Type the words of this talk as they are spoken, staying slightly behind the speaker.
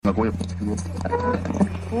maconha.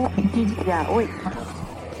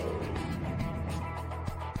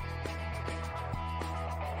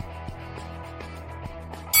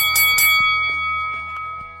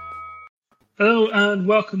 Hello and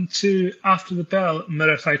welcome to After the Bell,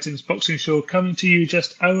 Mirror Fighting's boxing show, coming to you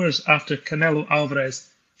just hours after Canelo Alvarez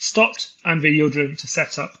stopped Andy Yildirim to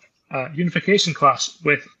set up a unification clash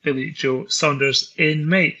with Billy Joe Saunders in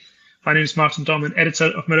May. My name is Martin Dorman, editor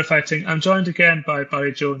of Mirror Fighting. I'm joined again by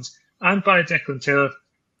Barry Jones and by Declan Taylor.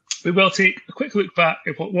 We will take a quick look back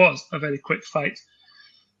at what was a very quick fight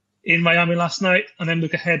in Miami last night, and then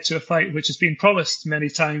look ahead to a fight which has been promised many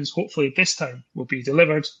times, hopefully this time will be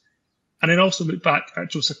delivered, and then also look back at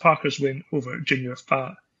Joseph Parker's win over Junior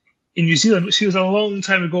Fa in New Zealand, which feels a long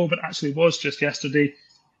time ago but actually was just yesterday,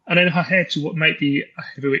 and then ahead to what might be a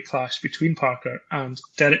heavyweight clash between Parker and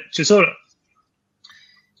Derek Chisora.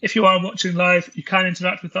 If you are watching live, you can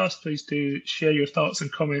interact with us. Please do share your thoughts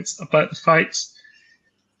and comments about the fights.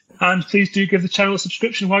 And please do give the channel a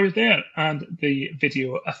subscription while you're there and the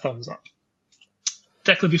video a thumbs up.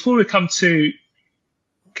 Declan, before we come to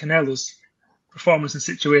Canelo's performance and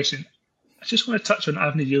situation, I just want to touch on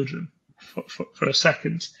Avni Yildirim for a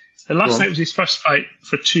second. The last night was his first fight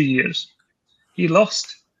for 2 years. He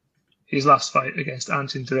lost his last fight against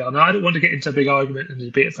Anton Durrell. Now, I don't want to get into a big argument and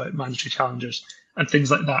debate about mandatory challengers and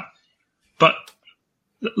things like that. But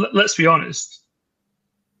let's be honest.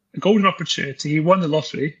 A golden opportunity. He won the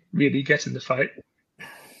lottery, really, getting the fight.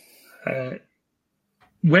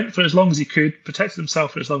 Went for as long as he could, protected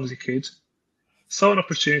himself for as long as he could. Saw an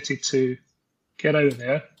opportunity to get out of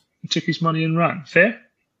there and took his money and ran. Fair?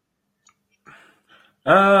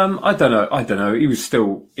 I don't know. He was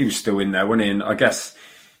still in there, wasn't he? And I guess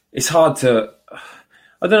it's hard to...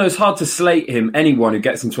 It's hard to slate him, anyone who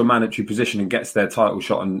gets into a mandatory position and gets their title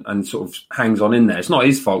shot and sort of hangs on in there. It's not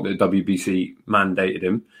his fault that WBC mandated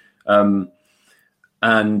him.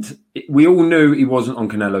 And we all knew he wasn't on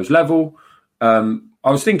Canelo's level. I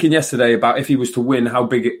was thinking yesterday about if he was to win, how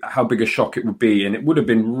big a shock it would be. And it would have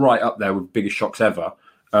been right up there with biggest shocks ever.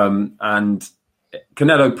 And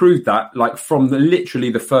Canelo proved that, like, from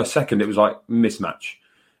literally the first second, it was like mismatch.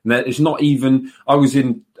 And it's not even... I was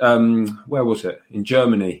in... where was it? In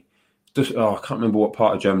Germany. I can't remember what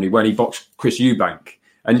part of Germany, when he boxed Chris Eubank.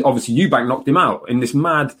 And obviously Eubank knocked him out in this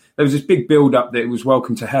mad... There was this big build-up that it was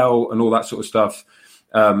welcome to hell and all that sort of stuff.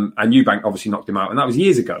 And Eubank obviously knocked him out. And that was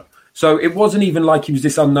years ago. So it wasn't even like he was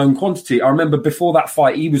this unknown quantity. I remember before that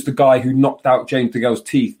fight, he was the guy who knocked out James DeGale's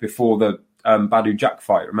teeth before the Badou Jack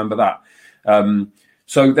fight. Remember that?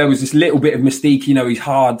 So there was this little bit of mystique. You know, he's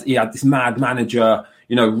hard. He had this mad manager...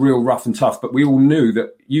 real rough and tough. But we all knew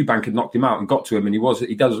that Eubank had knocked him out and got to him, and he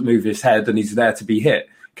doesn't move his head, and he's there to be hit.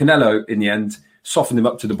 Canelo, in the end, softened him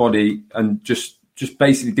up to the body and just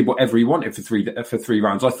basically did whatever he wanted for three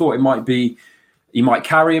rounds. I thought he might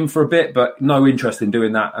carry him for a bit, but no interest in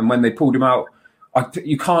doing that. And when they pulled him out,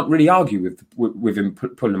 you can't really argue with him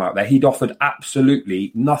pulling him out there. He'd offered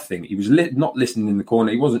absolutely nothing. He was not listening in the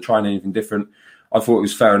corner. He wasn't trying anything different. I thought it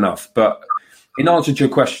was fair enough. But in answer to your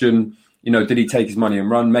question, did he take his money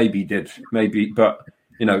and run? Maybe he did. Maybe. But,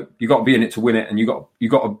 you got to be in it to win it. And you got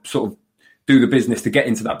to sort of do the business to get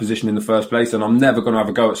into that position in the first place. And I'm never going to have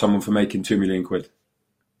a go at someone for making £2 million.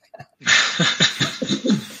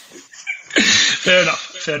 Fair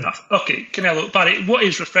enough. Okay, Canelo, Barry, what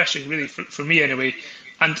is refreshing, really, for me anyway,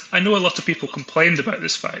 and I know a lot of people complained about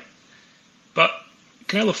this fight, but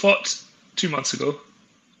Canelo fought 2 months ago.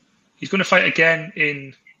 He's going to fight again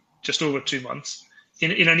in just over 2 months.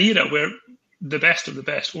 In an era where the best of the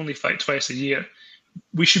best only fight twice a year,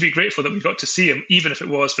 we should be grateful that we got to see him, even if it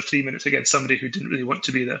was for 3 minutes against somebody who didn't really want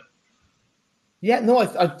to be there. Yeah, no,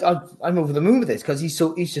 I'm over the moon with this because he's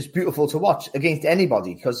just beautiful to watch against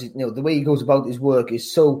anybody because the way he goes about his work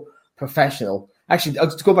is so professional. Actually,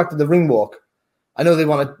 to go back to the ring walk, I know they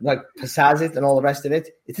want to pizzazz it and all the rest of it.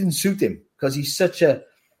 It didn't suit him because he's such a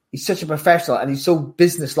professional and he's so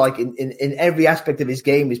businesslike in every aspect of his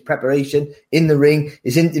game, his preparation, in the ring,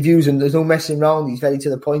 his interviews, and there's no messing around. He's very to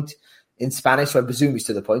the point in Spanish, so I presume he's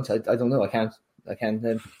to the point. I don't know. I can't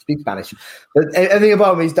speak Spanish. But everything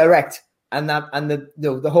about him is direct, and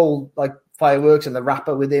the whole fireworks and the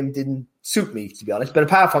rapper with him didn't suit me, to be honest. But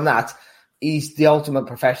apart from that, he's the ultimate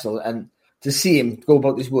professional, and to see him go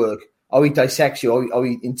about his work, how he dissects you, how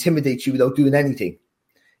he intimidates you without doing anything,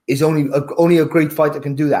 is only a great fighter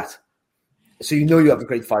can do that. So you have a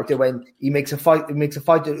great fighter when he makes a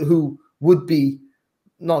fighter who would be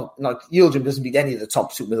not Yildirim doesn't beat any of the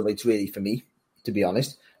top super middleweights really for me, to be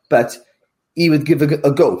honest. But he would give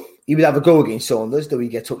a go. He would have a go against Saunders, though he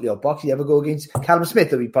get totally outboxed. He'd have a go against Callum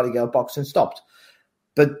Smith, though he'd probably get outboxed and stopped.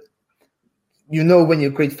 But you know when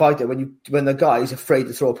you're a great fighter when the guy is afraid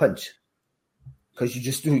to throw a punch, because you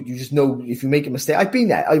just know if you make a mistake. I've been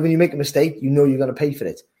there. When you make a mistake, you know you're going to pay for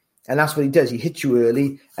it, and that's what he does. He hits you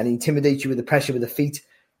early and he intimidates you with the pressure with the feet,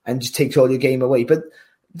 and just takes all your game away. But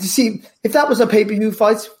to see if that was a pay-per-view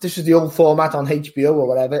fight, this was the old format on HBO or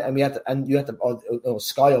whatever, and you had to or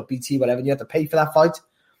Sky or BT whatever, and you had to pay for that fight,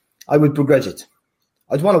 I would begrudge it.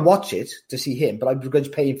 I'd want to watch it to see him, but I'd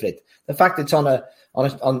begrudge paying for it. The fact it's on a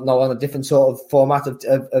different sort of format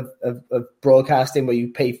of broadcasting where you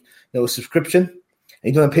pay a subscription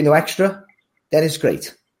and you don't pay no extra, then it's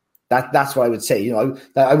great. That's what I would say.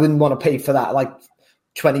 I wouldn't want to pay for that like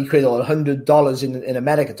 $20 or $100 in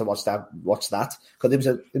America to watch that because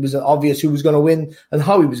it was obvious who was going to win and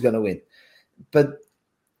how he was going to win. But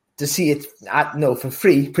to see it for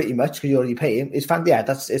free, pretty much because you're already paying, it's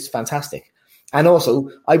fantastic. And also,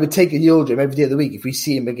 I would take a Yildirim every day of the week if we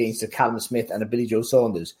see him against a Callum Smith and a Billy Joe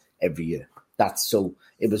Saunders every year.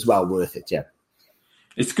 It was well worth it, yeah.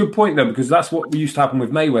 It's a good point, though, because that's what used to happen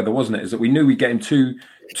with Mayweather, wasn't it? Is that we knew we'd get him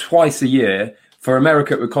twice a year. For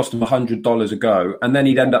America, it would cost him $100 a go. And then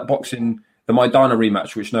he'd end up boxing the Maidana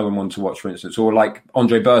rematch, which no one wanted to watch, for instance, or like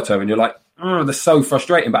Andre Berto. And you're like, they're so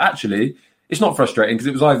frustrating. But actually, it's not frustrating because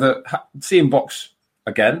it was either see him box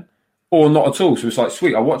again or not at all. So it's like,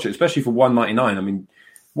 sweet, I'll watch it, especially for $199. I mean,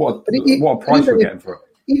 what a price we're getting for it.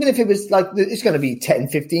 Even if it was like, it's going to be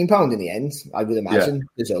 £10, £15 in the end, I would imagine,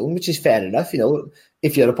 the zone, which is fair enough.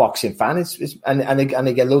 If you're a boxing fan, and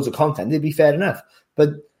they get loads of content, it'd be fair enough. But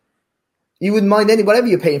you wouldn't mind whatever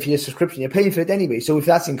you're paying for your subscription, you're paying for it anyway. So if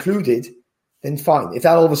that's included, then fine. If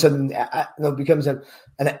that all of a sudden becomes an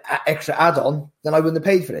extra add-on, then I wouldn't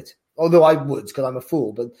have paid for it. Although I would, because I'm a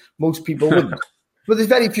fool, but most people wouldn't. But there's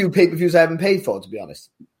very few pay-per-views I haven't paid for, to be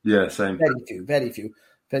honest. Yeah, same. Very few.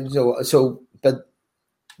 But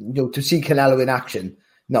to see Canelo in action,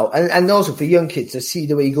 no. And also for young kids to see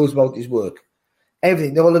the way he goes about his work.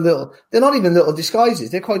 Everything, they're not even little disguises.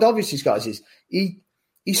 They're quite obvious disguises. He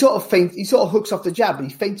sort of hooks off the jab, but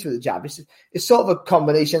he feints with the jab. It's sort of a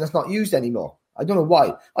combination that's not used anymore. I don't know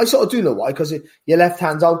why. I sort of do know why, because your left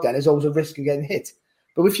hand's out there, there's always a risk of getting hit.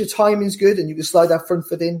 But if your timing's good and you can slide that front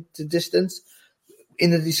foot in to distance,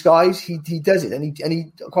 in the disguise, he does it, and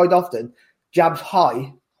he quite often jabs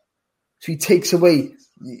high, so he takes away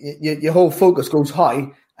your whole focus goes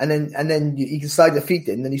high, and then you can slide the feet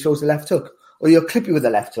in, and then he throws the left hook, or you'll clip you with the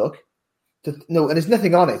left hook, and there's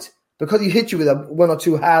nothing on it because he hit you with one or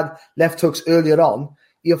two hard left hooks earlier on.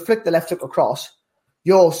 He'll flick the left hook across.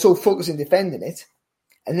 You're so focused in defending it,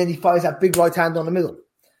 and then he fires that big right hand on the middle.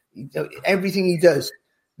 Everything he does,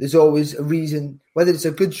 there's always a reason, whether it's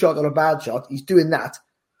a good shot or a bad shot, he's doing that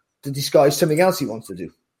to disguise something else he wants to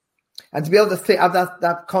do. And to be able to have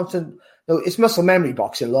that constant, it's muscle memory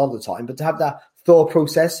boxing a lot of the time, but to have that thought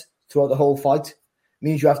process throughout the whole fight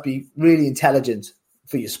means you have to be really intelligent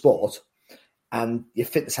for your sport, and your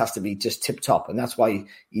fitness has to be just tip top. And that's why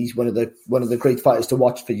he's one of the great fighters to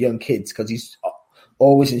watch for young kids, because he's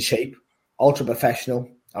always in shape, ultra professional.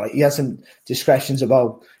 He has some discretions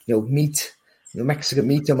about meat, Mexican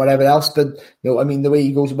meat and whatever else, but the way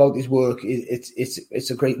he goes about his work, it's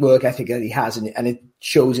a great work ethic that he has, and it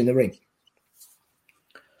shows in the ring.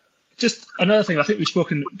 Just another thing, I think we've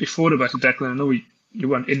spoken before about it, Declan. I know you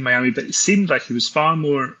weren't in Miami, but it seemed like he was far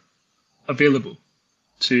more available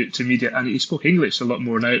to media, and he spoke English a lot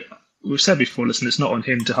more. Now, we've said before, listen, it's not on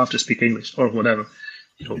him to have to speak English or whatever,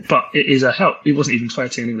 but it is a help. He wasn't even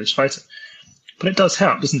fighting an English fighter. But it does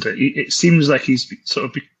help, doesn't it? It seems like he's sort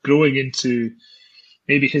of growing into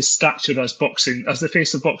maybe his stature as the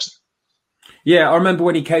face of boxing. Yeah, I remember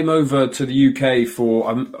when he came over to the UK for,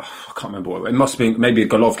 I can't remember what, it must have been maybe a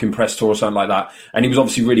Golovkin press tour or something like that. And he was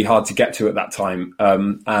obviously really hard to get to at that time.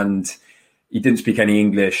 And he didn't speak any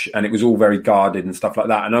English, and it was all very guarded and stuff like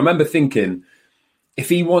that. And I remember thinking, if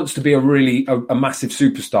he wants to be a massive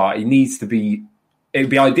superstar, he needs to be, it would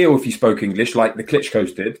be ideal if he spoke English like the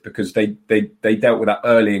Klitschko's did, because they dealt with that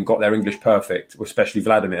early and got their English perfect, especially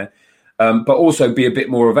Vladimir. But also be a bit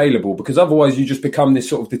more available, because otherwise you just become this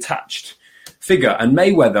sort of detached figure. And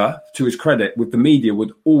Mayweather, to his credit, with the media,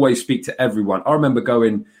 would always speak to everyone. I remember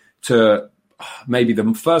going to maybe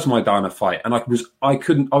the first Maidana fight, and I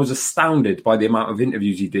was astounded by the amount of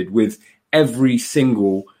interviews he did with every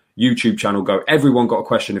single YouTube channel. Everyone got a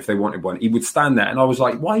question if they wanted one. He would stand there, and I was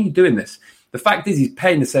like, why are you doing this? The fact is,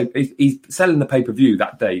 he's selling the pay-per-view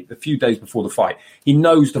that day, a few days before the fight. He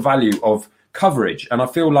knows the value of coverage. And I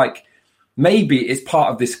feel like maybe it's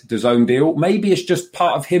part of this DAZN deal. Maybe it's just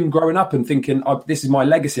part of him growing up and thinking, this is my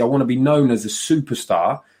legacy. I want to be known as a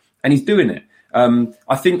superstar. And he's doing it.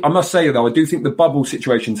 I must say, though, I do think the bubble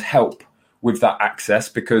situations help with that access,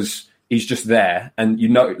 because he's just there, and you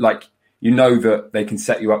know that they can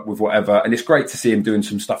set you up with whatever. And it's great to see him doing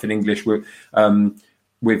some stuff in English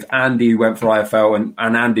with Andy, who went for IFL,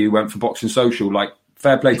 and Andy, who went for Boxing Social. Like,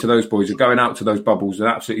 fair play to those boys. They're going out to those bubbles and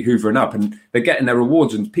absolutely hoovering up, and they're getting their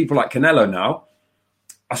rewards. And people like Canelo now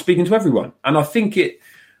are speaking to everyone. And I think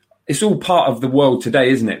it's all part of the world today,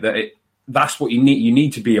 isn't it? That's what you need. You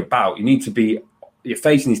need to be about. Your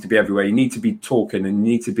face needs to be everywhere. You need to be talking, and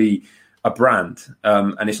you need to be a brand.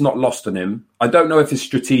 And it's not lost on him. I don't know if it's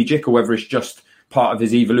strategic or whether it's just part of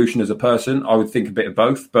his evolution as a person. I would think a bit of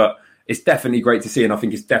both, but it's definitely great to see. And I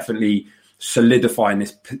think it's definitely solidifying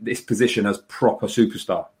this position as proper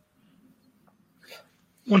superstar.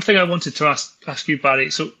 One thing I wanted to ask you,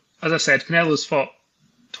 Barry. So, as I said, Canelo's fought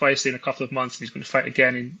twice in a couple of months, and he's going to fight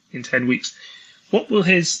again in 10 weeks. What will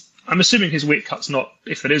I'm assuming his weight cut's not,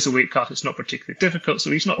 if there is a weight cut, it's not particularly difficult,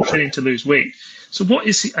 so he's not training to lose weight. So what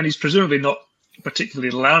is he, and he's presumably not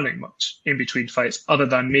particularly learning much in between fights, other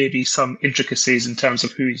than maybe some intricacies in terms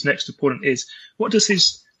of who his next opponent is. What does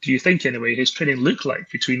do you think anyway, his training look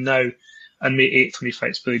like between now and May 8th when he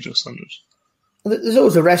fights Billy Joe Saunders? There's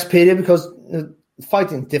always a rest period because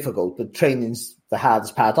fighting is difficult, but training's the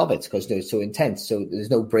hardest part of it because it's so intense. So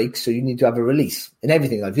there's no breaks, so you need to have a release in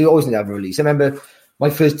everything. Like, you always need to have a release. I remember my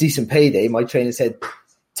first decent payday, my trainer said,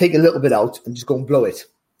 take a little bit out and just go and blow it.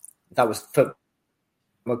 That was for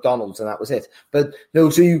McDonald's, and that was it. But no,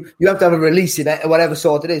 so you have to have a release in it, whatever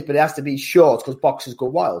sort it is, but it has to be short because boxers go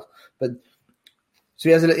wild. But so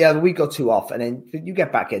he has a week or two off, and then you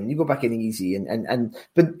get back in. You go back in easy,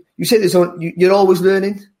 but you say this, you're always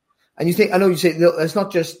learning, and you think, I know you say it's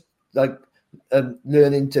not just like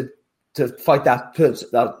learning to fight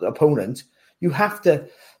that opponent. You have to.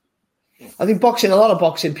 I think a lot of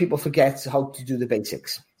boxing, people forget how to do the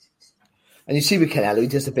basics. And you see with Canelo, he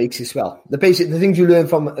does the basics well. The things you learn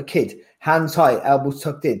from a kid, hands high, elbows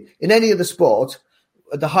tucked in. In any other sport,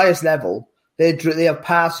 at the highest level, they have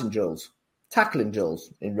passing drills, tackling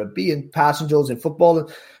drills in rugby, and passing drills in football, and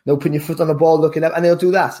putting your foot on the ball, looking up, and they'll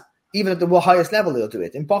do that. Even at the highest level, they'll do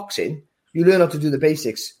it. In boxing, you learn how to do the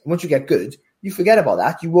basics. And once you get good, you forget about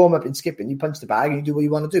that. You warm up in skipping, you punch the bag, and you do what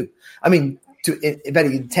you want to do. I mean,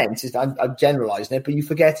 very intense. I'm generalising it, but you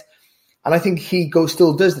forget. And I think he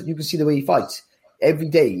still does that. You can see the way he fights. Every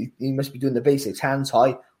day, he must be doing the basics, hands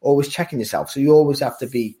high, always checking yourself. So you always have to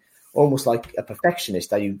be almost like a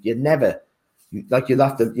perfectionist. That you're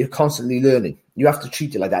constantly learning. You have to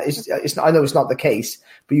treat it like that. It's not, I know it's not the case,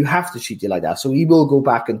 but you have to treat it like that. So he will go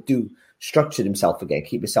back and structure himself again,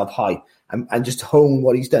 keep himself high, and just hone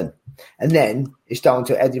what he's done. And then it's down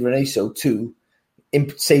to Eddie Reneso to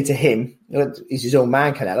say to him, he's his own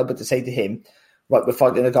man, Canelo, but to say to him, right, we're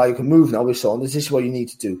fighting a guy who can move now with Saunders. This is what you need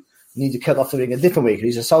to do. You need to cut off the ring a different way because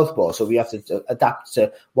he's a southpaw. So we have to adapt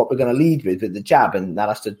to what we're going to lead with the jab, and that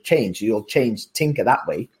has to change. You'll tinker that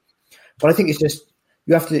way. But I think it's just,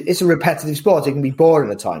 it's a repetitive sport. It can be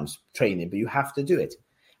boring at times, training, but you have to do it.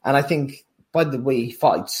 And I think by the way he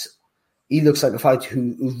fights, he looks like a fighter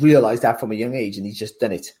who realised that from a young age, and he's just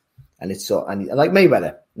done it. And it's so, and like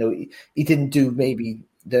Mayweather, he didn't do maybe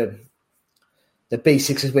the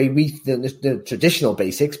basics as the traditional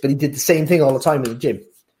basics, but he did the same thing all the time in the gym.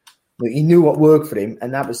 He knew what worked for him,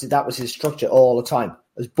 and that was his structure all the time.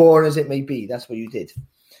 As boring as it may be, that's what you did,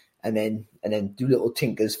 and then do little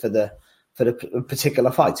tinkers for the particular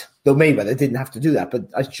fight. Though Mayweather didn't have to do that, but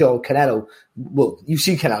I'm sure Canelo will. You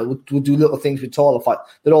see, Canelo will do little things with taller fighters.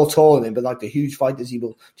 They're all taller than him, but like the huge fighters, he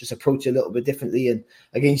will just approach it a little bit differently. And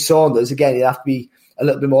against Saunders, again, he'd have to be a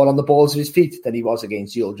little bit more on the balls of his feet than he was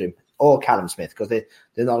against Yildirim or Callum Smith, because they're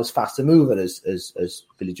not as fast a mover as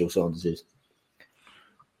Billy Joe Saunders is.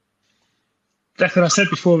 Declan, I said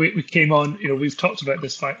before we came on, we've talked about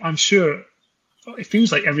this fight. I'm sure it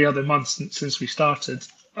feels like every other month since we started.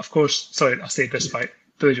 Of course, sorry, I say this fight,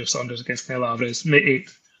 Billy Joe Saunders against Canelo Alvarez, May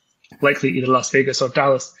 8th, likely either Las Vegas or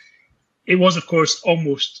Dallas. It was, of course,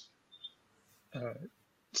 almost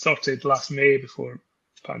started last May before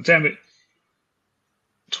the pandemic.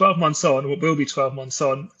 12 months on, what will be 12 months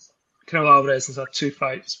on, Canelo Alvarez has had 2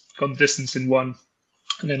 fights, gone the distance in 1,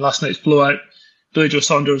 and then last night's blowout. Billy Joe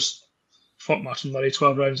Saunders fought Martin Murray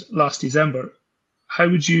 12 rounds last December. How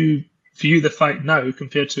would you view the fight now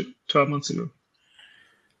compared to 12 months ago?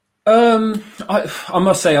 I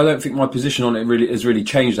must say I don't think my position on it has really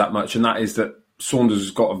changed that much, and that is that Saunders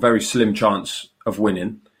has got a very slim chance of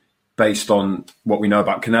winning based on what we know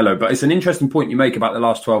about Canelo. But it's an interesting point you make about the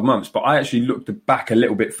last 12 months. But I actually looked back a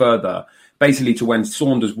little bit further, basically to when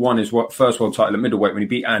Saunders won his first world title at middleweight when he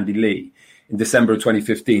beat Andy Lee in December of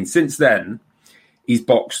 2015. Since then, he's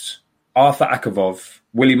boxed Arthur Akavov,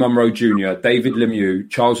 Willie Monroe Jr., David Lemieux,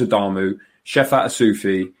 Charles Adamu, Shefat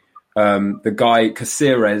Asufi, the guy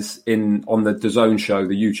Caceres on the DAZN show,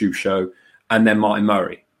 the YouTube show, and then Martin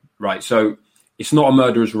Murray, right? So it's not a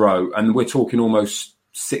murderer's row, and we're talking almost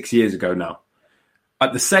 6 years ago now.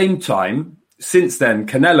 At the same time, since then,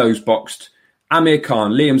 Canelo's boxed Amir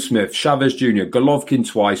Khan, Liam Smith, Chavez Jr., Golovkin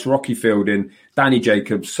twice, Rocky Fielding, Danny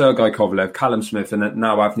Jacobs, Sergei Kovalev, Callum Smith, and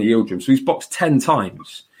now Anthony Yildirim. So he's boxed 10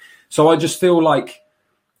 times. So I just feel like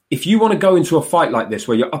if you want to go into a fight like this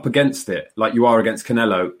where you're up against it, like you are against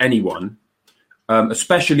Canelo, anyone,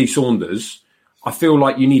 especially Saunders, I feel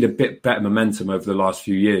like you need a bit better momentum over the last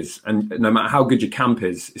few years. And no matter how good your camp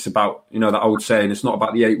is, it's about, that old saying, it's not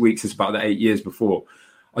about the 8 weeks, it's about the 8 years before.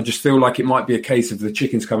 I just feel like it might be a case of the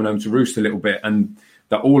chickens coming home to roost a little bit, and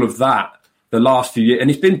that all of that, the last few years, and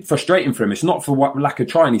it's been frustrating for him. It's not for lack of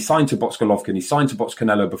trying. He signed to box Golovkin. He signed to box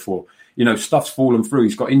Canelo before. Stuff's fallen through.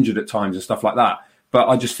 He's got injured at times and stuff like that. But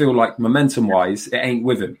I just feel like momentum-wise, it ain't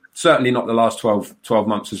with him. Certainly not the last 12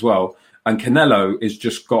 months as well. And Canelo has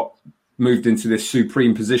just moved into this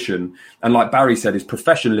supreme position. And like Barry said, his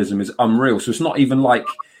professionalism is unreal. So it's not even like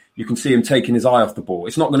you can see him taking his eye off the ball.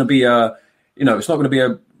 It's not going to be it's not going to be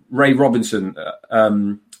a Ray Robinson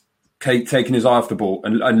taking his eye off the ball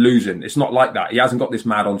and losing. It's not like that. He hasn't got this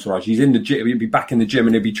mad entourage. He's in the gym. He'll be back in the gym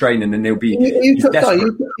and he'll be training and he'll be.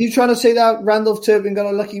 You trying to say that Randolph Turbin got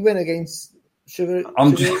a lucky win against Sugar?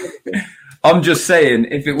 I'm just saying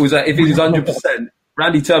if he was 100%,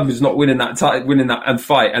 Randy Turbin's not winning that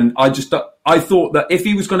fight. And I thought that if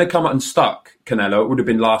he was going to come out and stuck Canelo, it would have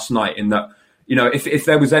been last night. In that, if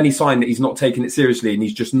there was any sign that he's not taking it seriously and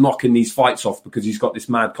he's just knocking these fights off because he's got this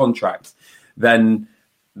mad contract, then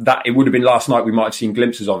that it would have been last night. We might have seen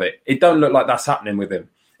glimpses of it. It don't look like that's happening with him,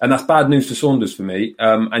 and that's bad news for Saunders for me.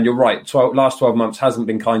 And you're right, last 12 months hasn't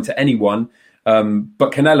been kind to anyone,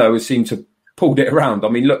 but Canelo has seemed to pulled it around. I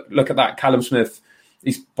mean, look at that. Callum Smith,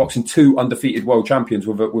 he's boxing 2 undefeated world champions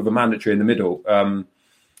with a mandatory in the middle. In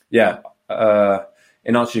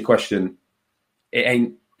answer to your question,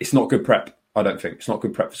 it's not good prep. I don't think it's not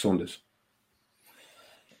good prep for Saunders.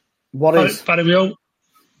 What is? Barry Wheel.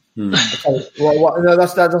 That's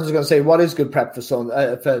what I was going to say. What is good prep for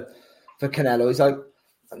Canelo? It's like,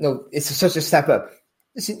 no, it's such a step up.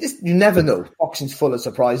 You never know. Boxing's full of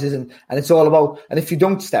surprises, and it's all about. And if you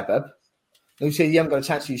don't step up, you say you haven't got a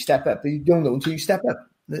chance till you step up, but you don't know until you step up,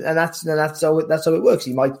 and that's how it works.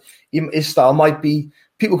 His style might be.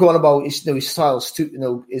 People go on about his style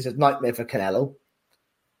is a nightmare for Canelo.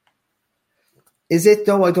 Is it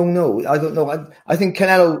though? I don't know. I think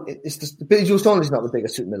Canelo Billy Joe Saunders is not the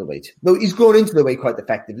biggest super middleweight. No, he's grown into the weight quite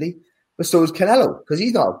effectively, but so is Canelo because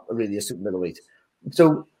he's not really a super middleweight.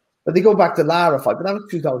 So, but they go back to Lara fight, but that was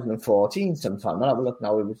 2014 sometime. I'll have a look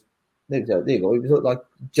now. It was there you go. It was like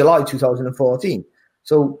July 2014.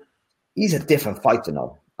 So he's a different fighter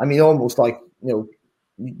now. I mean, almost like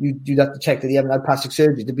you'd have to check that he hasn't had plastic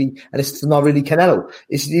surgery to be, and it's not really Canelo.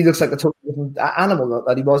 He looks like a totally different animal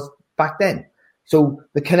that he was back then. So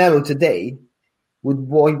the Canelo today would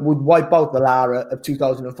wipe out the Lara of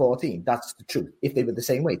 2014. That's the truth. If they were the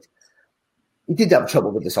same weight, he did have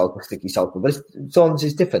trouble with the sticky southpaw, but Saunders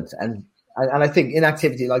is different. And I think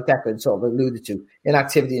inactivity, like Declan sort of alluded to,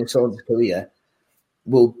 inactivity in Saunders' career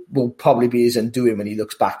will probably be his undoing when he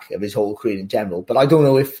looks back of his whole career in general. But I don't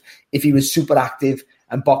know if he was super active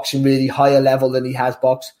and boxing really higher level than he has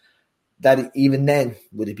boxed, that even then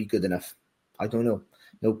would it be good enough? I don't know.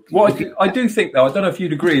 No. What I do think, though, I don't know if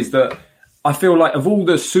you'd agree, is that I feel like of all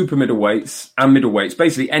the super middleweights and middleweights,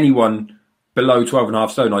 basically anyone below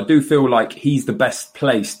 12.5 stone, I do feel like he's the best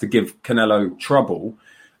place to give Canelo trouble,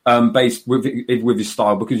 based with his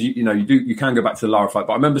style, because you can go back to the Lara fight.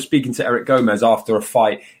 But I remember speaking to Eric Gomez after a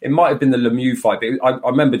fight. It might have been the Lemieux fight, but I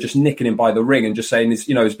remember just nicking him by the ring and just saying, is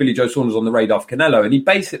Billy Joe Saunders on the radar for Canelo? And he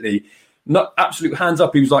basically, not absolute hands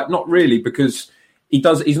up, he was like, not really, because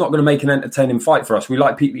he's not going to make an entertaining fight for us. We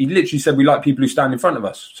like people. He literally said we like people who stand in front of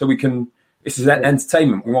us, so we can. This is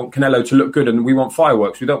entertainment. We want Canelo to look good, and we want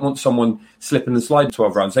fireworks. We don't want someone slipping and sliding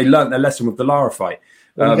 12 rounds. They learnt their lesson with the Lara fight.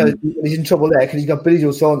 He's in trouble there because he's got Billy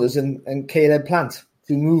Joe Saunders and Caleb Plant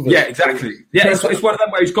to move it. Yeah, exactly. Yeah, it's one of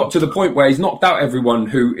them where he's got to the point where he's knocked out everyone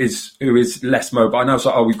who is less mobile. I know it's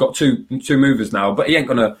like, we've got two movers now, but he ain't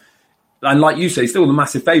gonna. And like you say, he's still the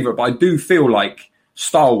massive favourite. But I do feel like,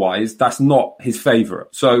 style-wise, that's not his favourite.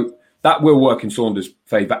 So that will work in Saunders'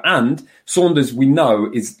 favour. And Saunders, we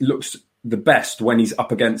know, looks the best when he's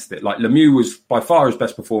up against it. Like Lemieux was by far his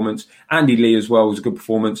best performance. Andy Lee as well was a good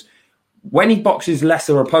performance. When he boxes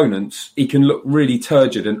lesser opponents, he can look really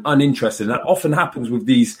turgid and uninterested. And that often happens with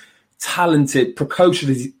these talented,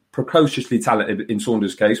 precociously talented, in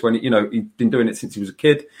Saunders' case, when he's been doing it since he was a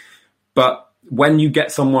kid. But when you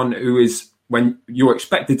get someone who is when you're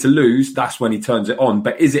expected to lose, that's when he turns it on.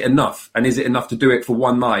 But is it enough? And is it enough to do it for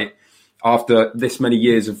one night after this many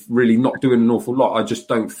years of really not doing an awful lot? I just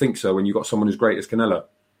don't think so when you've got someone as great as Canelo.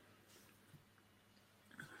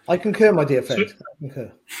 I concur, my dear friend. I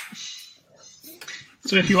concur.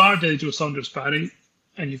 So if you are Billy Joe Saunders, Barry,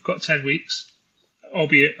 and you've got 10 weeks,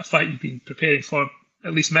 albeit a fight you've been preparing for,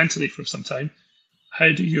 at least mentally, for some time,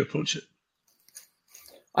 how do you approach it?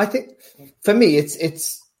 I think, for me, it's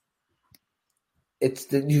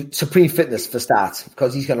the supreme fitness for start,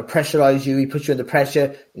 because he's going to pressurize you. He puts you under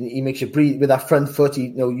pressure. He makes you breathe with that front foot.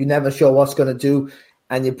 You're never sure what's going to do,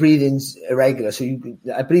 and your breathing's irregular.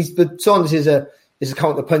 But Saunders is a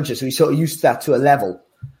counter puncher, so he's sort of used to that to a level.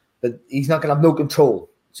 But he's not going to have no control,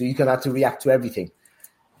 so he's going to have to react to everything.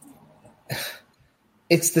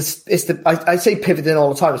 I say pivoting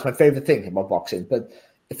all the time. It's my favorite thing about boxing. But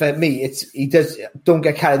for me, don't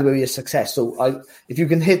get carried away with your success. So if you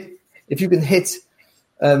can hit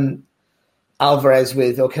Alvarez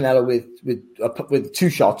or Canelo with 2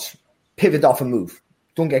 shots, pivot off and move.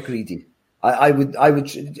 Don't get greedy. I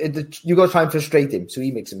would. You got to try and frustrate him so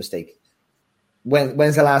he makes a mistake.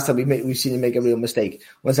 When's the last time we've seen him make a real mistake?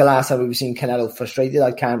 When's the last time we've seen Canelo frustrated?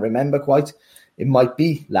 I can't remember quite. It might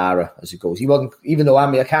be Lara as it goes. He wasn't, even though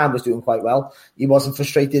Amir Khan was doing quite well, he wasn't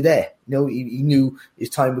frustrated there. He knew his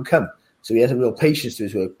time would come. So he had a real patience to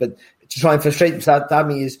his work. But to try and frustrate him, so that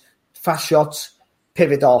means fast shots,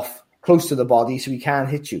 pivot off, close to the body so he can't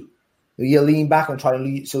hit you. You lean back and try and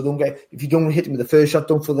lead. So if you don't hit him with the first shot,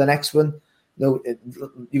 don't throw the next one. You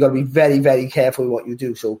got to be very, very careful with what you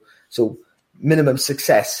do. So minimum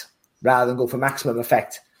success rather than go for maximum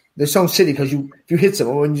effect. They sound silly because if you hit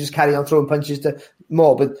someone and you just carry on throwing punches to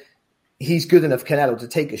more, but he's good enough, Canelo, to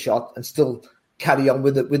take a shot and still carry on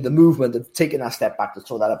with the movement of taking that step back to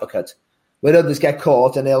throw that uppercut. Where others get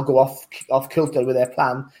caught and they'll go off kilter with their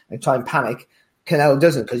plan and try and panic, Canelo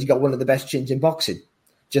doesn't, because he got one of the best chins in boxing.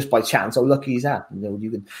 Just by chance, how lucky is that?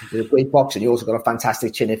 You're a great boxer. You also got a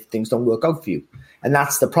fantastic chin if things don't work out for you, and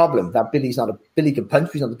that's the problem. That Billy can punch.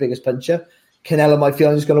 But he's not the biggest puncher. Canelo might feel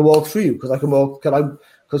I'm just going to walk through you because I can walk.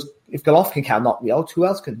 Because if Golovkin can knock me out, who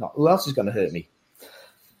else is going to hurt me?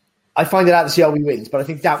 I find it out to see how he wins, but I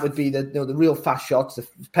think that would be the real fast shots, the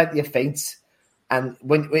plenty of feints, and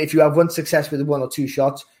if you have one success with 1 or 2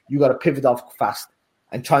 shots, you got to pivot off fast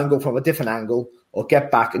and try and go from a different angle or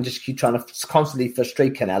get back and just keep trying to constantly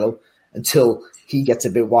frustrate Canelo until he gets a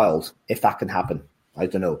bit wild. If that can happen, I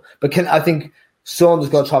don't know, but I think Saunders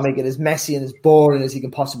got to try and make it as messy and as boring as he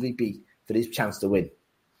can possibly be for his chance to win.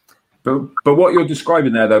 But what you're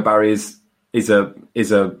describing there, though, Barry, is him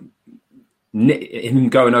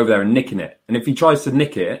going over there and nicking it. And if he tries to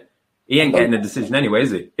nick it, he ain't getting a decision anyway, is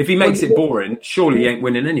he? If he makes it boring, surely he ain't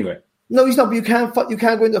winning anyway. No, he's not. But you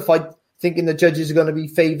can't go into a fight thinking the judges are going to be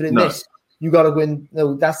favouring this. You got to win.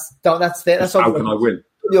 No, that's how can I win?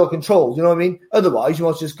 Your control. You know what I mean? Otherwise, you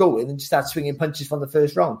want to just go in and just start swinging punches from the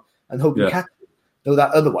first round and hope you catch it. No,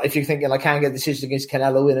 that otherwise, if you're thinking I can't get a decision against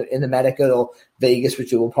Canelo in America or Vegas,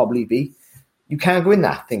 which it will probably be, you can't go in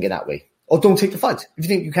that thinking that way. Or don't take the fight. If you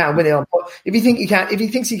think you can't win it on points, if he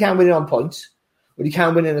thinks he can't win it on points, or he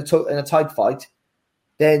can't win in a tight fight,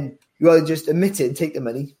 then you either just admit it and take the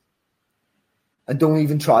money, and don't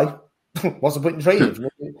even try. What's the point in training?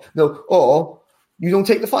 No, or you don't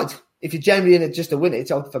take the fight. If you're generally in it just to win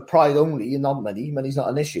it, out for pride only and not money, money's not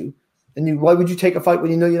an issue. Then why would you take a fight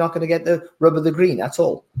when you know you're not going to get the rub of the green? That's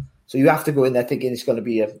all. So you have to go in there thinking it's going to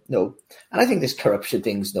be And I think this corruption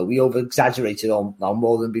things, we over-exaggerated on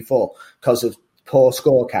more than before because of poor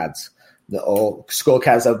scorecards or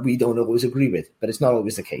scorecards that we don't always agree with. But it's not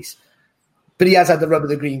always the case. But he has had the rub of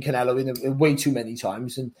the green, Canelo, in way too many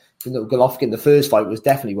times. And Golovkin, the first fight was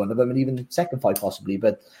definitely one of them, and even the second fight possibly.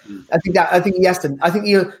 But I think he has to. I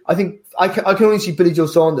can only see Billy Joe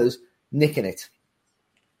Saunders nicking it.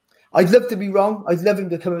 I'd love to be wrong. I'd love him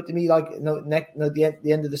to come up to me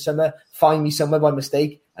the end of the summer, find me somewhere by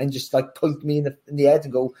mistake, and just point me in the head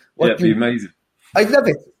and go, "It'd be amazing." I'd love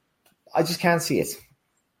it. I just can't see it.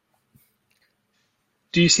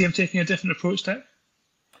 Do you see him taking a different approach to it?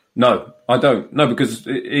 No, I don't. No, because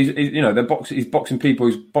he's boxing people.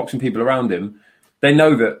 He's boxing people around him. They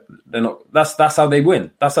know that they're not. That's how they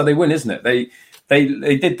win. That's how they win, isn't it? They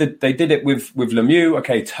did it with Lemieux.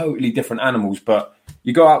 Okay, totally different animals, but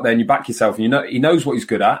you go out there and you back yourself, and he knows what he's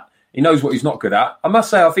good at. He knows what he's not good at. I must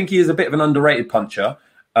say, I think he is a bit of an underrated puncher,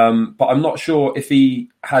 but I'm not sure if he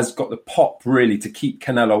has got the pop really to keep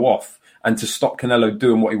Canelo off and to stop Canelo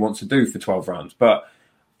doing what he wants to do for 12 rounds. But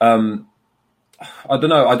I don't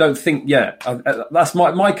know. I don't think. That's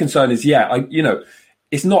my concern. Is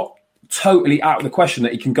it's not totally out of the question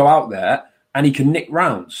that he can go out there and he can nick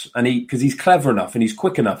rounds, and because he's clever enough and he's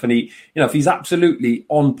quick enough, and if he's absolutely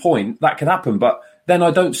on point, that could happen. But then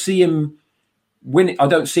I don't see him winning. I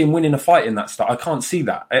don't see him winning a fight in that style. I can't see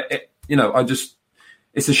that.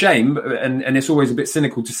 It's a shame, and it's always a bit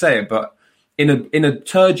cynical to say it, but in a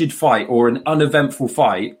turgid fight or an uneventful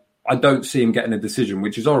fight, I don't see him getting a decision,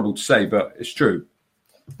 which is horrible to say, but it's true.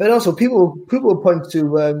 But also, people point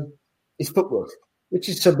to his footwork, which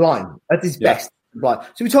is sublime at his best. Sublime.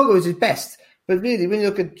 So we talk about his best, but really, when you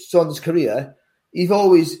look at Saunders' career, he's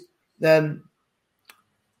always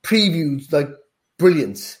previewed like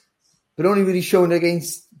brilliance, but only really shown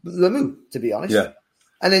against Lemieux, to be honest. Yeah.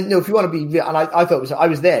 And then, if you want to be real, and I thought I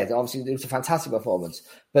was there. Obviously, it was a fantastic performance,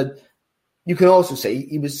 but you can also say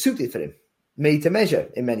he was suited for him, made to measure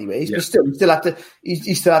in many ways. Yeah. But still, he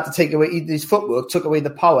still had to take away his footwork, took away the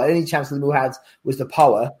power. Any chance Lemieux had was the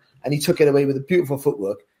power, and he took it away with a beautiful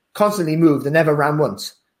footwork. Constantly moved and never ran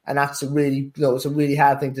once, and that's it's a really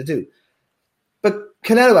hard thing to do. But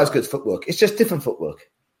Canelo has good footwork. It's just different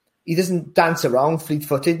footwork. He doesn't dance around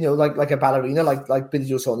fleet-footed, like a ballerina, like Billy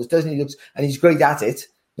Joe Saunders does, and he's great at it.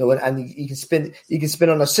 And he can spin. He can spin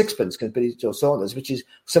on a sixpence against Billy Joe Saunders, which is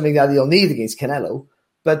something that he'll need against Canelo.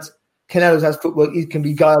 But Canelo has footwork. He can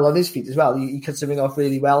be guile on his feet as well. He cuts the ring off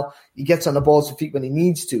really well. He gets on the balls of feet when he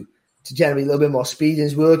needs to generate a little bit more speed in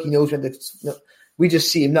his work. He knows when we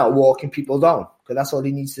just see him now walking people down because that's all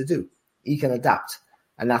he needs to do. He can adapt,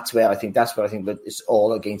 and that's where I think that it's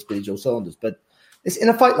all against Billy Joe Saunders. But it's in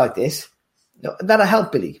a fight like this, that'll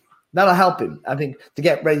help Billy. That'll help him, I think, to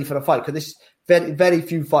get ready for the fight because this very, very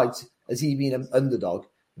few fights has he been an underdog.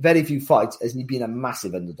 Very few fights has he been a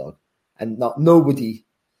massive underdog, and nobody,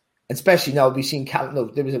 especially now we've seen Callum. No,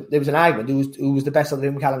 there was an argument who was the best of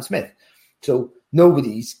him, Callum Smith. So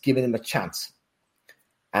nobody's giving him a chance.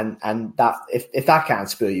 And that if that can't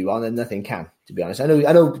spur you on, then nothing can. To be honest, I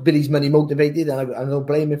know Billy's money motivated, and I don't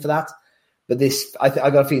blame him for that. But this, I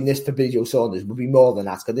got a feeling this for Billy Joe Saunders will be more than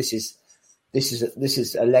that because this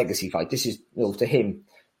is a legacy fight. This is to him.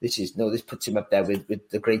 This puts him up there with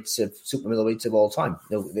the greats of super middleweights of all time.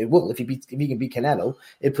 They will if he can beat Canelo,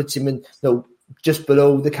 it puts him in just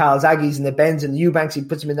below the Carl Zagis and the Benz and the Eubanks. It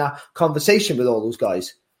puts him in that conversation with all those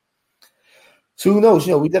guys. So who knows?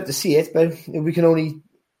 We'd love to see it, but we can only.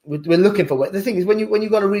 We're looking for the thing is when you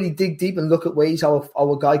got to really dig deep and look at ways how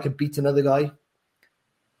a guy could beat another guy,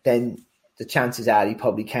 then the chances are he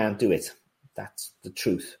probably can't do it. That's the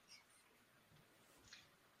truth.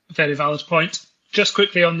 Very valid point. Just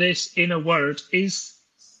quickly on this, in a word, is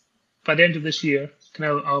by the end of this year,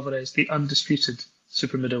 Canelo Alvarez the undisputed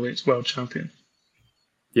super middleweight world champion?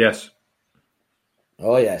 Yes.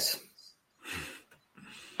 Oh yes.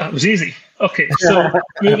 That was easy. Okay, so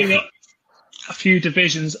moving up a few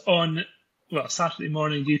divisions on Saturday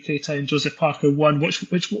morning UK time, Joseph Parker won,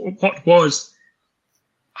 what was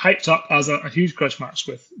hyped up as a huge grudge match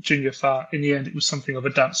with Junior Fa. In the end, it was something of a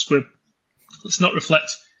damp squib. Let's not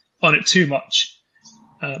reflect on it too much.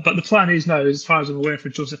 But the plan is now, as far as I'm aware, for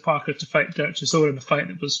Joseph Parker to fight Derek Chisora in a fight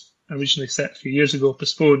that was originally set a few years ago,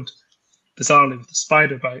 postponed bizarrely with the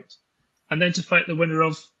spider bout, and then to fight the winner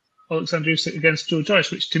of Alexander Usyk against Joe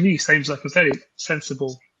Joyce, which to me seems like a very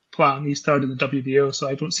sensible plan. He's third in the WBO, so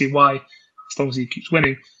I don't see why, as long as he keeps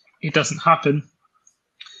winning, it doesn't happen.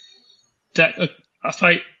 A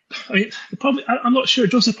fight. I mean, I'm not sure.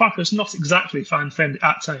 Joseph Parker is not exactly fan-friendly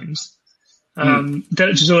at times.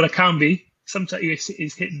 Derek Chisora can be. Sometimes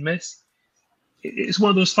he's hit and miss. It's one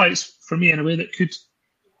of those fights for me in a way that could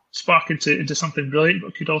spark into something brilliant,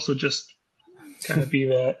 but could also just kind of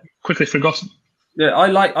be quickly forgotten. Yeah, I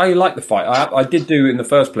like the fight. I did do in the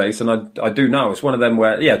first place, and I do now. It's one of them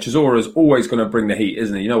where Chisora's always going to bring the heat,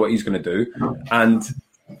 isn't he? You know what he's going to do,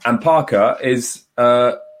 and Parker is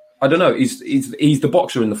I don't know. He's the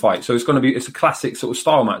boxer in the fight, so it's a classic sort of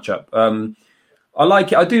style matchup. I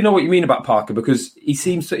like it. I do know what you mean about Parker because he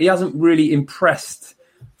hasn't really impressed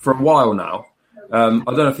for a while now. I don't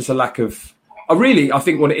know if it's a lack of. I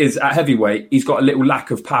think what it is at heavyweight, he's got a little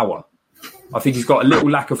lack of power. I think he's got a little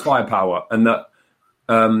lack of firepower, and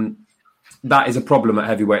that is a problem at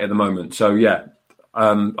heavyweight at the moment. So yeah,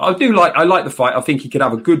 I like the fight. I think he could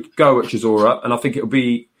have a good go at Chisora, and I think it'll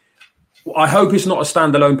be. I hope it's not a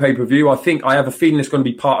standalone pay-per-view. I have a feeling it's going to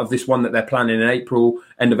be part of this one that they're planning in April,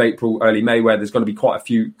 end of April, early May, where there's going to be quite a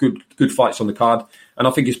few good fights on the card, and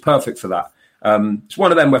I think it's perfect for that. It's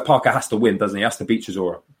one of them where Parker has to win, doesn't he? He has to beat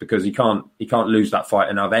Chisora because he can't lose that fight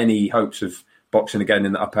and have any hopes of boxing again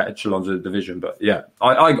in the upper echelons of the division. But yeah,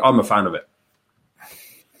 I'm a fan of it.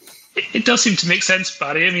 It does seem to make sense,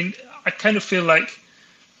 Barry. I mean, I kind of feel like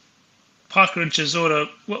Parker and Chisora,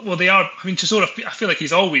 well, they are. I mean, Chisora, I feel like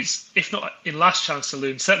he's always, if not in Last Chance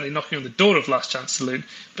Saloon, certainly knocking on the door of Last Chance Saloon,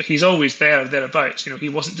 but he's always thereabouts. He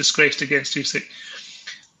wasn't disgraced against Usyk.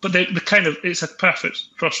 But it's a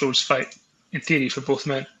perfect crossroads fight, in theory, for both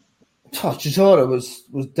men. Chisora was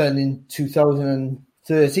done in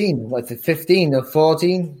 2013, like the 15 or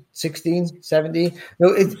 14, 16, 17.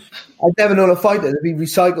 I've never known a fighter to be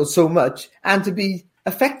recycled so much and to be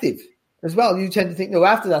effective as well. You tend to think,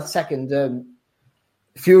 after that second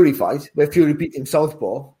Fury fight, where Fury beat him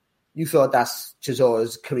southpaw, you thought that's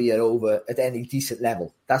Chisora's career over at any decent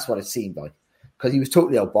level. That's what it seemed like. Because he was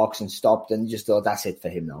totally outboxed and stopped, and you just thought that's it for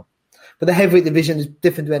him now. But the heavyweight division is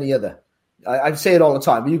different to any other. I say it all the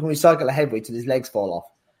time, but you can recycle a heavyweight till his legs fall off.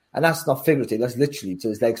 And that's not figurative, that's literally till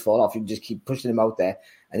his legs fall off. You can just keep pushing him out there.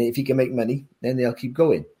 And if he can make money, then they'll keep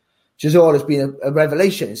going. Chisora's been a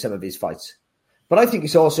revelation in some of his fights. But I think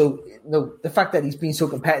it's also, the fact that he's been so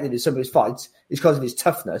competitive in some of his fights is because of his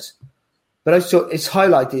toughness. But also it's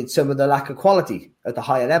highlighted some of the lack of quality at the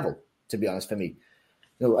higher level, to be honest, for me.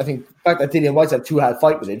 I think the fact that Dillian Whyte's had 2 hard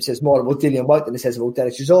fight with him says more about Dillian Whyte than it says about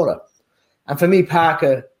Derek Chisora. And for me,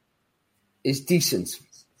 Parker is decent.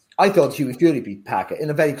 I thought Hughie Fury beat Parker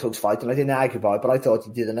in a very close fight, and I didn't argue about it, but I thought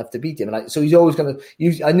he did enough to beat him. And so he's always going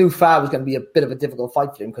to... I knew Farr was going to be a bit of a difficult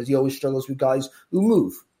fight for him because he always struggles with guys who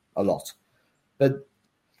move a lot. But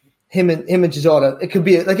him and Chisora, it could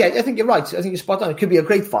be... I think you're right. I think you're spot on. It could be a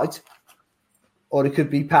great fight, or it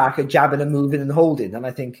could be Parker jabbing and moving and holding. And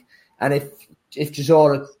I think... And if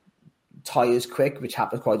Chisora tires quick, which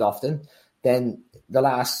happens quite often, then the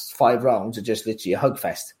last 5 rounds are just literally a hug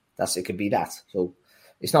fest. It could be that. So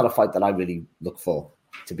it's not a fight that I really look for,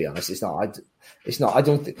 to be honest. It's not. I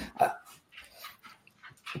don't think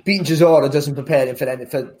beating Chisora doesn't prepare him for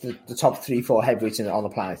the top 3-4 heavyweights on the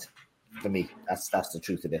planet. For me, that's the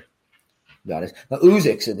truth of it. To be honest. Now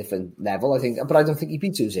Usyk's a different level, I think, but I don't think he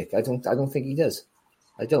beats Usyk. I don't think he does.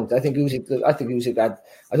 I don't. I think Usyk had.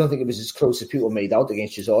 I don't think it was as close as people made out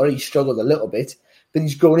against Chisora. He struggled a little bit, but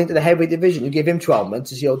he's going into the heavyweight division. You give him 12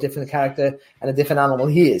 months to see how different a character and a different animal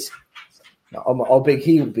he is. How big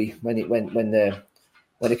he will be when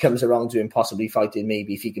it comes around to him possibly fighting.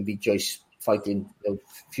 Maybe if he can beat Joyce fighting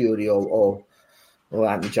Fury or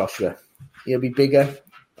Anthony Joshua, he'll be bigger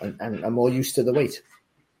and more used to the weight.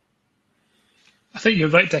 I think you're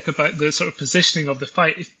right, Dick, about the sort of positioning of the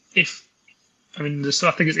fight. I think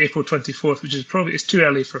it's April 24th, which is probably it's too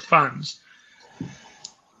early for fans.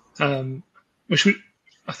 I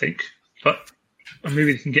think, but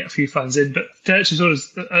maybe they can get a few fans in. But Derek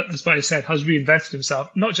Chisora, as Barry said, has reinvented himself,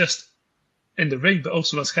 not just in the ring, but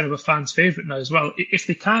also as kind of a fan's favourite now as well. If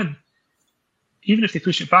they can, even if they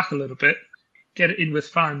push it back a little bit, get it in with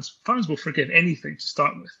fans will forgive anything to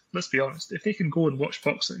start with. Let's be honest. If they can go and watch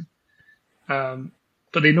boxing,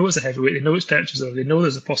 but they know it's a heavyweight, they know it's Derek Chisora, they know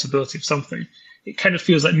there's a possibility of something, it kind of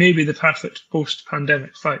feels like maybe the perfect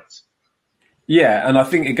post-pandemic fight. Yeah, and I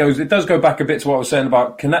think it does go back a bit to what I was saying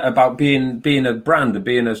about being a brand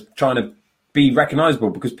and trying to be recognisable,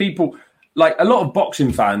 because people, like a lot of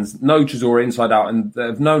boxing fans, know Chisora inside out and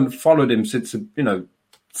they've followed him since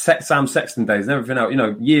Sam Sexton days and everything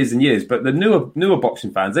else, years and years. But the newer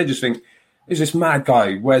boxing fans, they just think, he's this mad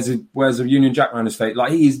guy, wears a Union Jack around his face,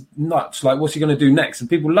 like he's nuts, like what's he going to do next? And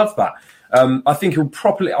people love that. I think he'll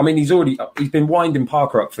properly, he's been winding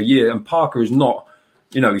Parker up for years, and Parker is not,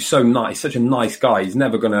 he's so nice, such a nice guy, he's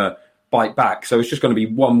never going to bite back. So it's just going to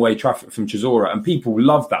be one-way traffic from Chisora, and people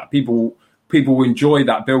love that. People enjoy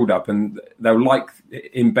that build-up, and they'll like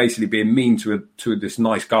him basically being mean to this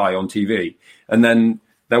nice guy on TV, and then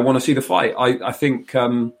they'll want to see the fight. I think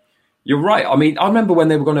you're right. I remember when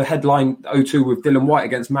they were going to headline O2 with Dillian Whyte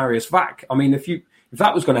against Marius Vac. if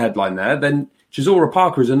that was going to headline there, then Chisora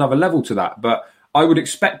Parker is another level to that. But I would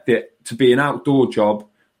expect it to be an outdoor job,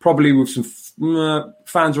 probably with some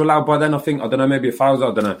fans are allowed by then. I think, I don't know, maybe 1,000,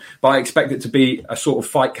 I don't know. But I expect it to be a sort of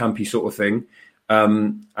fight campy sort of thing.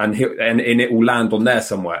 And it will land on there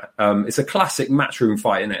somewhere. It's a classic matchroom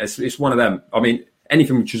fight, isn't it? It's one of them.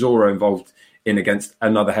 Anything with Chisora involved in against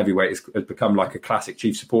another heavyweight has become like a classic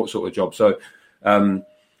chief support sort of job. So,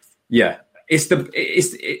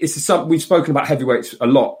 it's something we've spoken about heavyweights a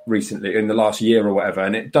lot recently in the last year or whatever,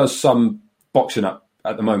 and it does sum boxing up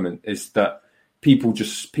at the moment. Is that people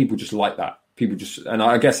just like that. And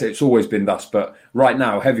I guess it's always been thus, but right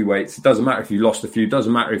now heavyweights, it doesn't matter if you lost a few,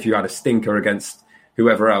 doesn't matter if you had a stinker against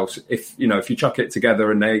whoever else. If you chuck it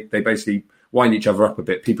together and they basically wind each other up a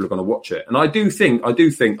bit, people are going to watch it. And I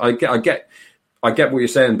get what you're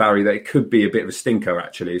saying, Barry, that it could be a bit of a stinker,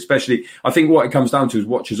 actually. Especially, I think what it comes down to is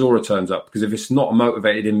what Chisora turns up. Because if it's not a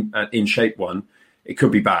motivated, in shape one, it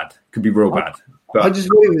could be bad. It could be real bad. But I just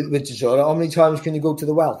worry with Chisora. How many times can you go to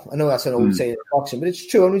the well? I know that's an old saying in boxing, but it's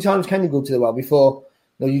true. How many times can you go to the well before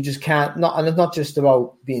you just can't? And it's not just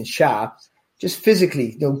about being sharp, just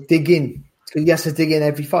physically, dig in. He has to dig in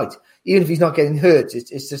every fight, even if he's not getting hurt.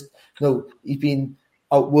 It's just he's been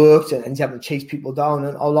outworked and he's having to chase people down.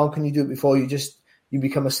 And how long can you do it before you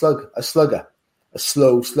become a slow slugger,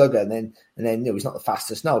 and then he's not the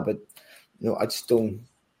fastest now, but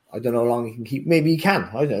I don't know how long he can keep. Maybe he can.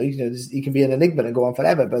 I don't know. He can be an enigma and go on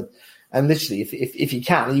forever. And literally, if he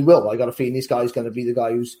can, he will. I got a feeling this guy is going to be the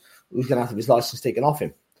guy who's going to have his license taken off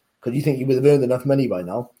him, because you think he would have earned enough money by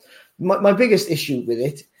now. My biggest issue with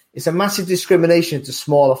it is a massive discrimination to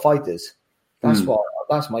smaller fighters.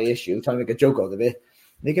 That's my issue. Trying to make a joke out of it.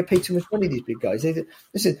 They get paid too much money. These big guys.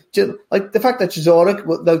 Listen, like the fact that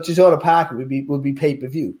Chisora Parker would be pay per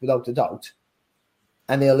view without a doubt.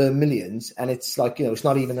 And they'll earn millions, and it's like, it's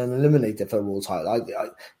not even an eliminator for a world title.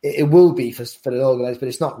 It will be for the organised, but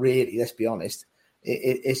it's not really. Let's be honest.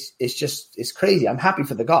 It's crazy. I'm happy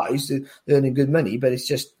for the guys earning good money, but it's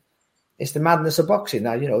the madness of boxing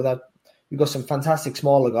now. That we've got some fantastic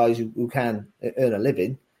smaller guys who can earn a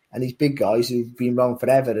living, and these big guys who've been around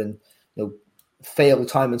forever and fail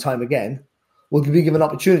time and time again will be given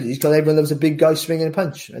opportunities because everyone loves a big guy swinging a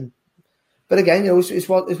punch. But again, it's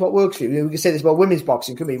what works for you. We can say this about women's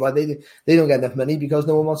boxing, couldn't we? Why they don't get enough money because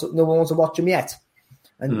no one wants to watch them yet,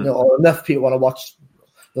 and or enough people want to watch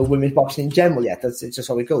women's boxing in general yet. It's just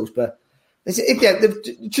how it goes. But you're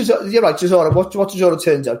right, Chisora. What Chisora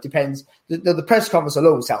turns out depends. The press conference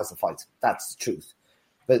alone sells the fight. That's the truth.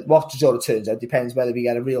 But what Chisora turns out depends whether we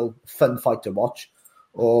get a real fun fight to watch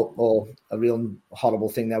or a real horrible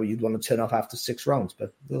thing that you'd want to turn off after 6 rounds.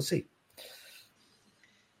 But we'll see.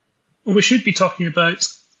 Well, we should be talking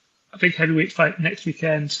about a big heavyweight fight next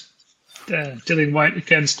weekend, Dillian Whyte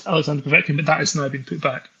against Alexander Povetkin, but that has now been put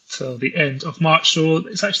back till the end of March. So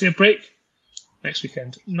it's actually a break next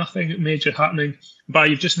weekend. Nothing major happening. But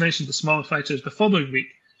you've just mentioned the smaller fighters the following week.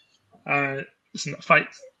 Listen, that fight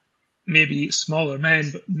maybe smaller men,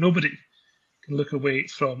 but nobody can look away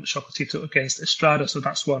from Chocolatito against Estrada. So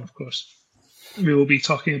that's one, of course, we will be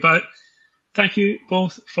talking about. Thank you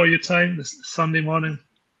both for your time this Sunday morning.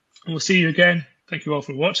 And we'll see you again. Thank you all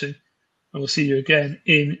for watching. And we'll see you again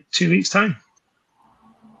in 2 weeks' time.